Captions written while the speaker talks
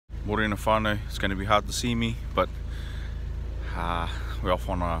Morena whānau, it's going to be hard to see me, but we're off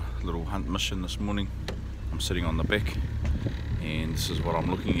on a little hunt mission this morning. I'm sitting on the back and this is what I'm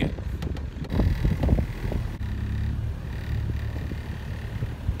looking at.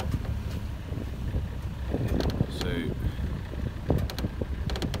 So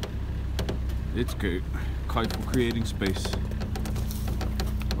let's go. Kai for creating space.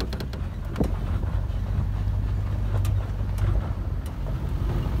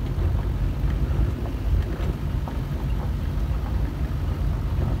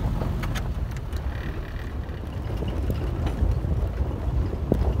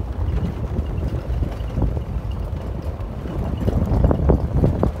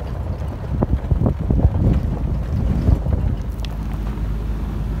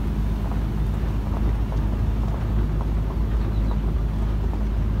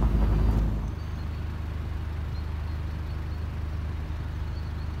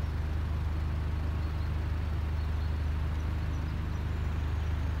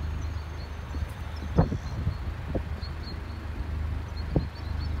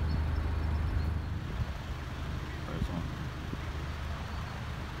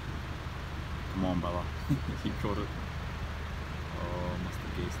 Come on, brother. You caught it. Oh, must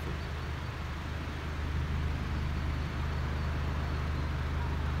have guessed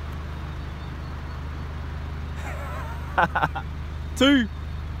it. Two!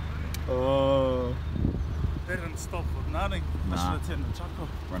 Oh. They didn't stop with nothing. Nah. I should have turned the chuck off.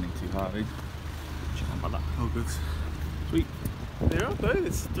 Running too hard, eh? Come on, brother. Oh, good. Sweet. They're up though,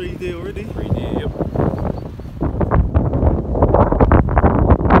 it's 3 there already. 3 there, yep.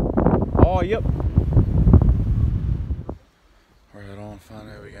 Oh, yep. Right on,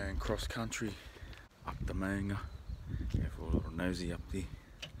 whānau, we're going cross country up the maunga. Go for a little nosy up there.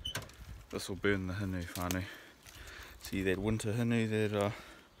 This will burn the hinu, whānau. See that winter hinu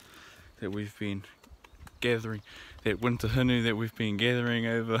that we've been gathering. That winter hinu that we've been gathering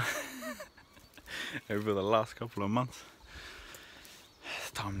over over the last couple of months.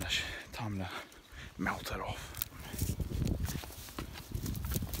 It's time to melt it off.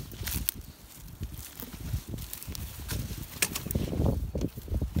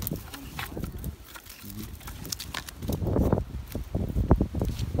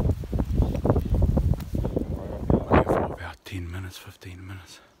 For about 10 minutes, 15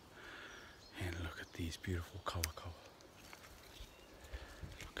 minutes, and look at these beautiful kawa.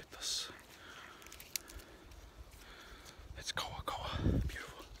 Look at this. It's kawa.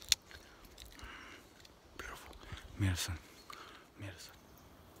 Beautiful. Beautiful. Medicine.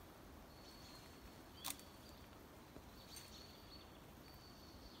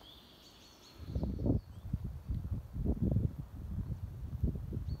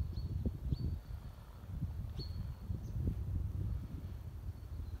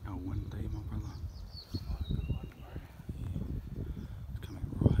 Our wind day, my brother. Oh, good one, bro. It's coming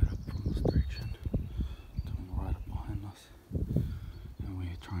right up from this direction. Coming right up behind us. And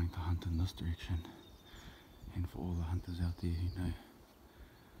we're trying to hunt in this direction. And for all the hunters out there who know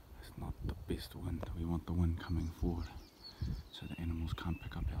it's not the best wind, we want the wind coming forward so the animals can't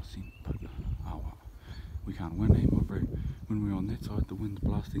pick up our scent. But oh well, we can't win, eh, my bro? When we're on that side, the wind's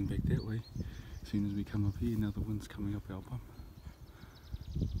blasting back that way. As soon as we come up here, now the wind's coming up our bum.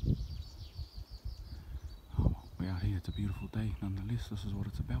 Oh well, we're out here, it's a beautiful day nonetheless. This is what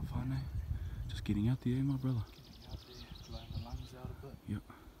it's about, whānau. Just getting out there, eh, my brother? Getting out there, blowing the lungs out a bit. Yep.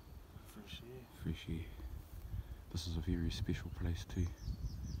 Fresh air. This is a very special place too.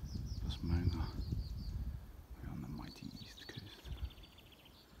 This maunga. We're on the mighty east coast.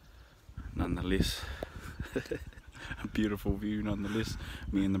 Nonetheless, a beautiful view nonetheless.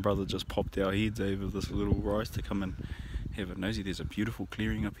 Me and the brother just popped our heads over this little rise to come and have a nosy. There's a beautiful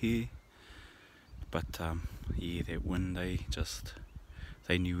clearing up here. But yeah, that wind, they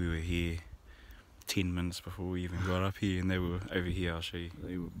knew we were here 10 minutes before we even got up here, and they were over here. I'll show you.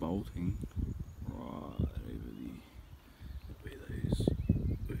 They were bolting right over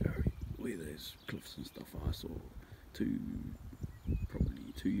there, where those cliffs and stuff are. I saw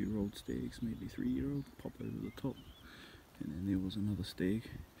probably 2-year-old stags, maybe 3-year-old, pop over the top, and then there was another stag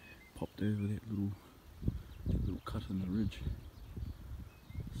popped over that little cut in the ridge.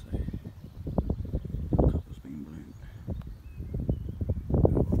 So the cup has been blown.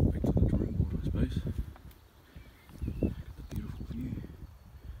 Back to the drawing board, I suppose. Look at the beautiful view.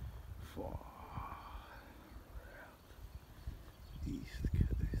 Far out east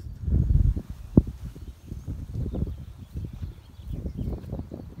coast.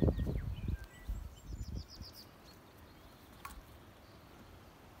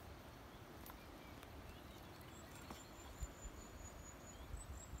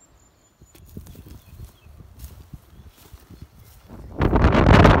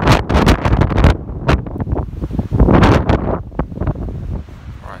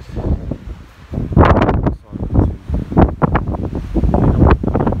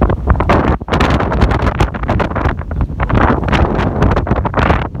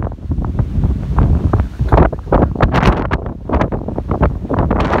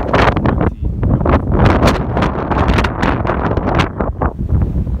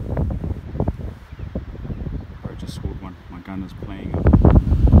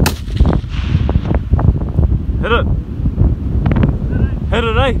 Hit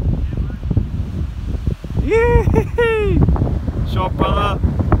it, eh? Yeah! Shot, brother!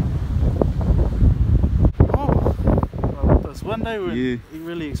 Oh, well, with this window, we Yeah. ain't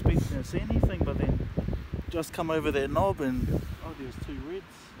really expecting to see anything, but then just come over that knob and oh, there's two reds.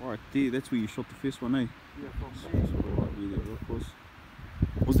 Right there, that's where you shot the first one, eh? Yeah, from there. Sort of right where that rock was.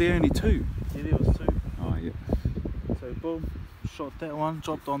 Was there only two? Yeah, there was two. Oh, yeah. So boom, shot that one,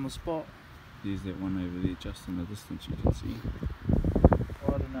 dropped on the spot. There's that one over there, just in the distance you can see.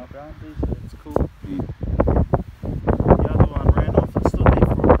 Right in our boundary, so it's cool. Yeah. The other one ran off and stood there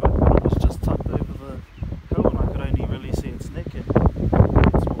for a bit, but it was just tucked over the hill and I could only really see its neck and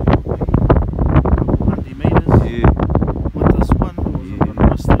it's probably a couple 100 metres. Yeah. With this wind, it was a bit of a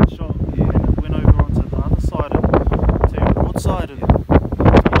wristed shot, Yeah. and it went over onto the other side and turned broadside and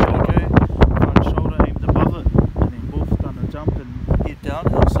usually go front shoulder aimed above it and then wolf done a jump and head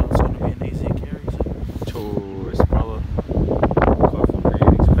downhill, so it's going to be an easier carry. So Choice, brother. Quite for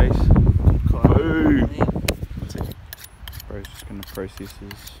creating space. good kite. Boom. Yeah. Bro's just going to process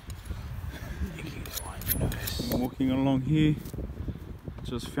his. I'm walking along here,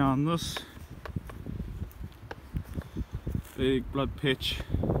 just found this big blood patch.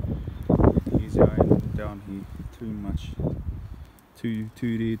 Here's our end down here, too much, too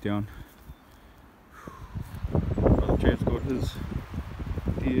dear down. Brother Trav's got his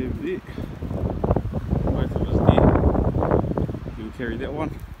deer over there, both of us deer. He'll carry that one,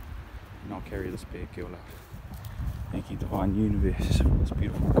 and I'll carry this big girl out. Thank you, Divine Universe, for this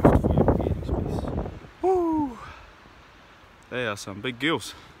beautiful gift for your breathing space. Woo! They are some big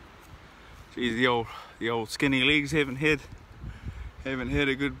girls. Geez, the old skinny legs haven't had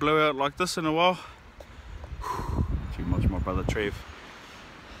a good blowout like this in a while. Too much, my brother Trev.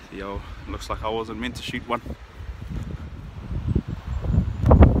 The old looks like I wasn't meant to shoot one.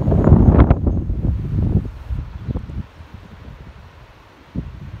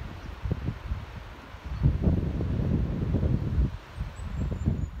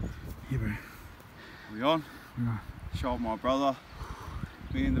 Yeah, bro. We on? Yeah. Shot my brother.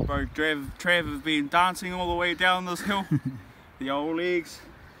 Me and the bro Trev have been dancing all the way down this hill. The old legs,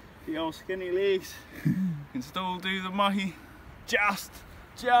 the old skinny legs, can still do the mahi. Just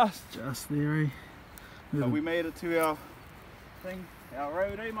there, eh? So we made it to our thing, our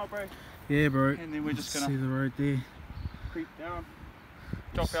road, eh, my bro? Yeah, bro. And then we're just See gonna the road there. creep down,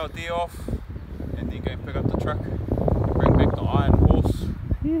 drop our deer off, and then go pick up the truck, bring back the iron horse,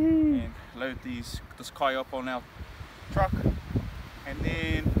 and load this kai up on our truck, and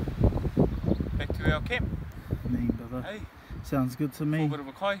then back to our camp. Me, brother. Hey, Sounds good to full me. bit of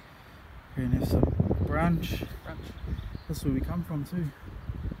a kai We're gonna have some brunch. brunch. That's where we come from too.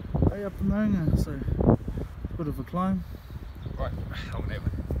 Way up in the Runga, so bit of a climb. Right, I'm gonna have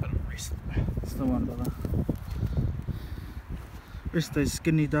a bit of a rest. It's the one, brother. Rest those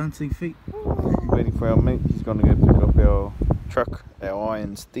skinny dancing feet. Waiting for our mate, he's going to go pick up our truck, our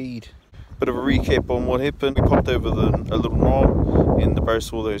iron steed. Bit of a recap on what happened. We popped over a little knoll and the bro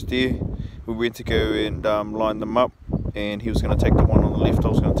saw those deer. We went to go and line them up, and he was going to take the one on the left, I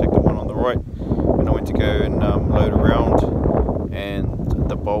was going to take the one on the right, and I went to go and load around, and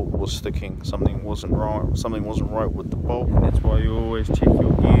the bolt was sticking. Something wasn't right with the bolt. And that's why you always check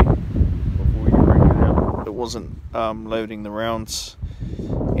your gear before you bring it out. It wasn't loading the rounds,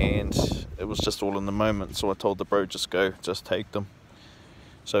 and it was just all in the moment, so I told the bro, just take them.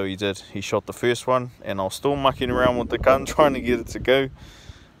 So he did. He shot the first one, and I was still mucking around with the gun trying to get it to go,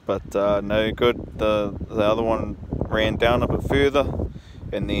 but no good. The other one ran down a bit further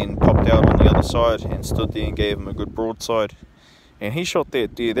and then popped out on the other side and stood there and gave him a good broadside, and he shot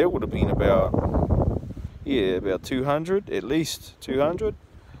that deer. That would have been about 200 at least, 200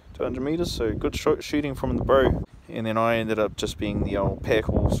 meters, so good shooting from the bro. And then I ended up just being the old pack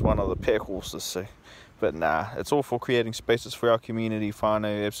horse, one of the pack horses. So, but nah, it's all for creating spaces for our community.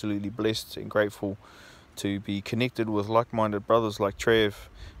 Whānau, absolutely blessed and grateful to be connected with like-minded brothers like Trav,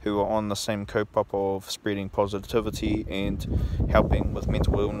 who are on the same kaupapa of spreading positivity and helping with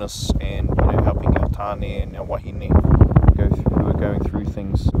mental illness, and helping our tāne and our wahine who are going through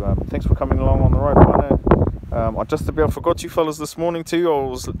things. Thanks for coming along on the ride, whānau. I just about forgot you fellas this morning too. I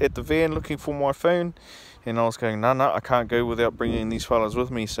was at the van looking for my phone, and I was going, no, I can't go without bringing these fellas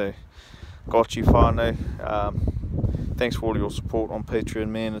with me, so got you, whānau. Thanks for all your support on Patreon,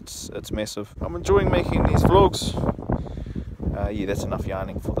 man. It's massive. I'm enjoying making these vlogs. Yeah, that's enough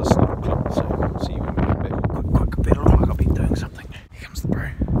yarning for this little clip, so see you when we get back. Quick, better look like I'll be doing something. Here comes the bro.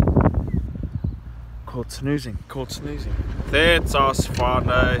 Caught snoozing. That's us,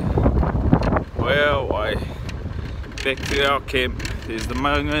 whānau. Well, back to our camp. There's the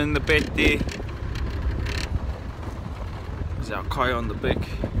maunga in the back there. There's There's our kai on the beak,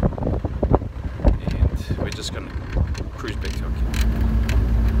 and we're just going to cruise back to our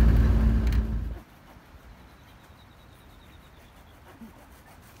camp.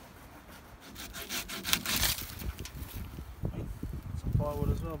 Some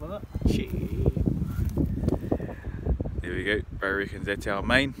firewood as well, but There we go. Barry reckons that's our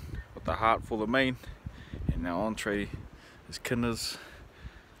main. Got the heart full of main, and our entree is kinners,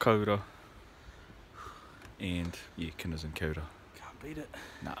 koura, and yeah, kinners and koura. can't beat it.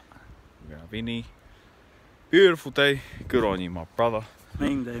 Nah, we're gonna have any beautiful day. Good on you, my brother.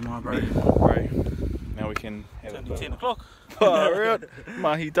 Mean day, my bro. Bro. Now we can have It's a only bit 10 of o'clock. oh, right.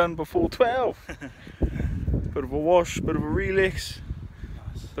 Mahi done before 12. Bit of a wash, bit of a relax,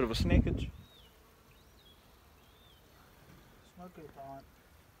 Nice. bit of a snackage. Smoke it, Diane.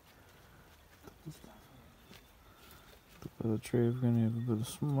 Bit of a tree, we're gonna have a bit of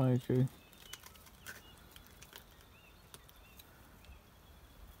smoky.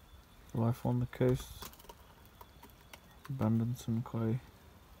 Life on the coast, abundance in kai.